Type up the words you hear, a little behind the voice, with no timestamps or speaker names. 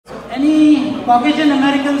Any Caucasian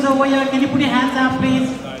Americans over here? Can you put your hands up, please?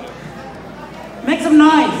 Make some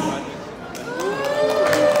noise.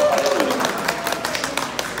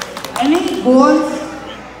 Any Goans?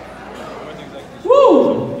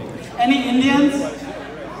 Woo! Any Indians?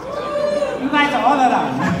 You guys are all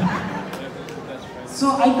around. So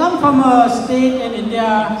I come from a state in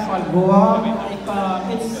India called Goa.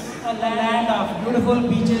 It's a land of beautiful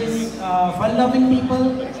beaches, fun-loving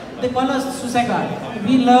people. They call us Susegad.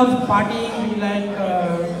 We love partying, we like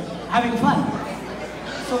having fun.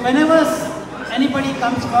 So whenever anybody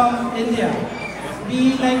comes from India,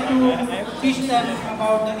 we like to teach them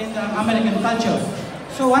about the American culture.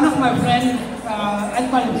 So one of my friends, I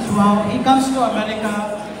call him Joao, he comes to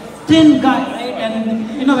America, thin guy, right?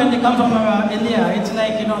 And you know when they come from India, it's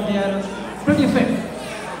like, you know, they are pretty fit.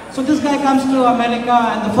 So this guy comes to America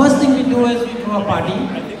and the first thing we do is we throw a party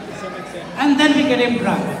and then we get him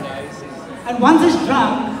drunk. And once he's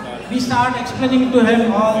drunk, we start explaining to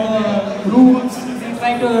him all the rules, we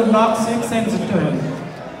try to knock 6 sense into him.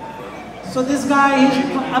 So this guy,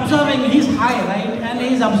 he's observing, he's high, right? And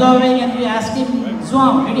he's observing and we ask him,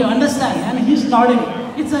 Zwam, did you understand? And he's nodding.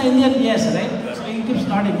 It's an Indian yes, right? So he keeps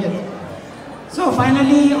nodding yes. So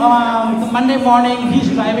finally, the Monday morning, he's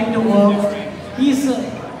driving to work. He's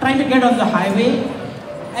trying to get on the highway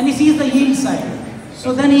and he sees the yield sign.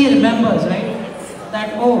 So then he remembers, right?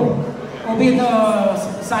 That, obey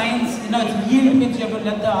the signs, you know, yield means you have to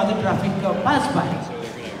let the other traffic pass by.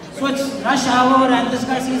 So it's rush hour and this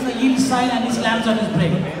guy sees the yield sign and he slams on his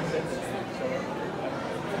brake.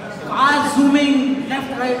 Cars zooming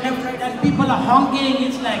left, right, and people are honking,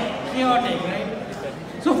 it's like chaotic, right?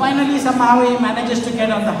 So finally somehow he manages to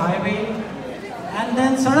get on the highway and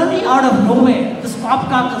then suddenly out of nowhere, this cop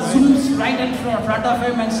car zooms right in front of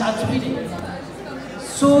him and starts speeding.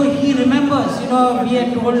 So he remembers, you know, we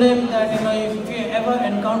had told him that, you know, if you ever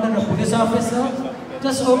encounter a police officer,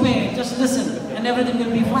 just obey, just listen, and everything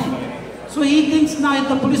will be fine. So he thinks now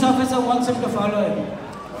the police officer wants him to follow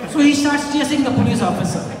him. So he starts chasing the police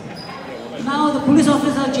officer. Now the police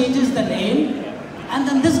officer changes the lane, and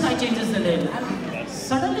then this guy changes the lane. And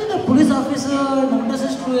suddenly the police officer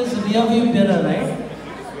notices through his rear view mirror,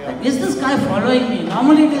 right? Like, is this guy following me?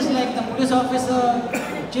 Normally it is like the police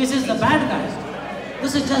officer chases the bad guys.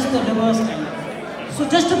 This is just the reverse kind of. So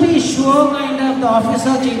just to be sure, kind of, the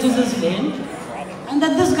officer changes his lane, and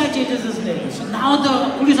then this guy changes his lane. So now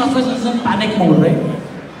the police officer is in panic mode, right?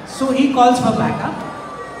 So he calls for backup,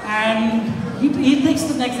 and he takes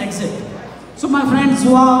the next exit. So my friend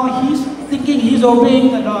Joao, he's thinking he's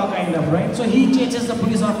obeying the law, kind of, right? So he chases the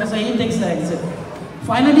police officer, he takes the exit.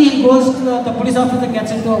 Finally, he goes to the police officer gets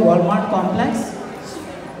into a Walmart complex.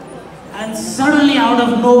 And suddenly, out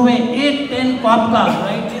of nowhere, 8-10 cop cars,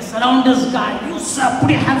 right? They surround this guy. You sir,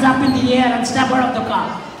 put your hands up in the air and step out of the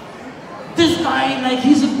car. This guy, like,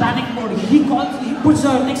 he's in panic mode. He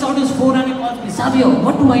takes out his phone and he calls me, Savio,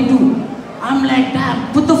 what do I do? I'm like,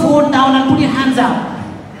 damn, put the phone down and put your hands up.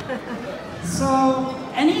 So,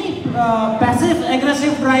 any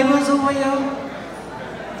passive-aggressive drivers over here?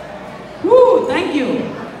 Woo, thank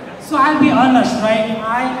you. So I'll be honest, right?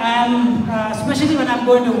 I am, especially when I'm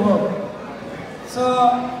going to work. So,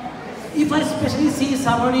 if I especially see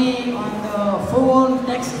somebody on the phone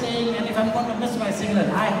texting and if I'm going to miss my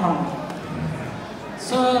signal, I honk.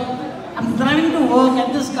 So, I'm driving to work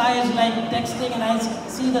and this guy is like texting and I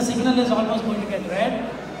see the signal is almost going to get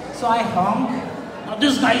red. So I honk. Now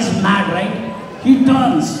this guy is mad, right? He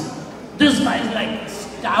turns. This guy is like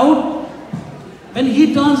stout. When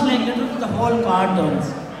he turns like literally the whole car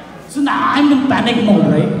turns. So now I'm in panic mode,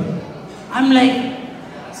 right? I'm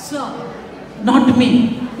like, sir, not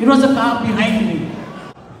me. It was a car behind me.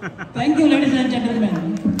 Thank you, ladies and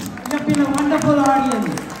gentlemen. You have been a wonderful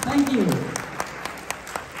audience.